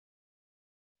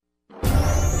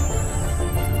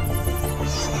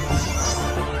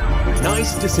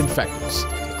Nice disinfectants,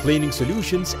 cleaning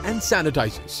solutions and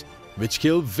sanitizers which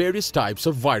kill various types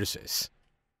of viruses.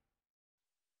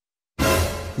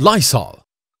 Lysol.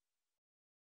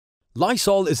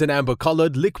 Lysol is an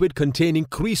amber-colored liquid containing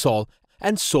Cresol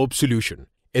and soap solution.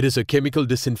 It is a chemical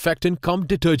disinfectant cum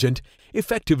detergent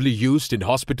effectively used in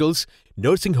hospitals,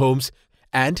 nursing homes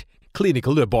and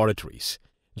clinical laboratories.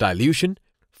 Dilution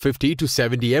 50 to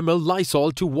 70 ml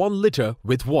Lysol to 1 liter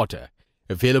with water.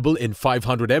 Available in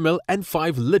 500 ml and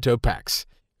 5 liter packs.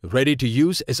 Ready to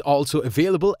use is also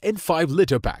available in 5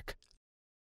 liter pack.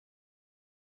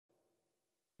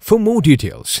 For more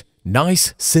details,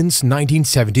 Nice since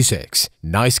 1976.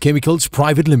 Nice Chemicals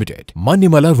Private Limited,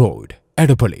 Manimala Road,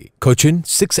 Edapalli, Cochin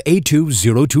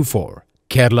 682024,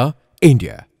 Kerala,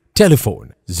 India.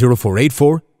 Telephone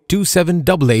 0484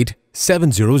 2788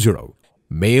 700.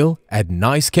 Mail at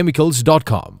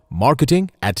nicechemicals.com.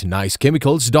 Marketing at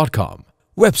nicechemicals.com.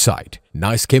 Website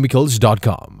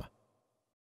nicechemicals.com.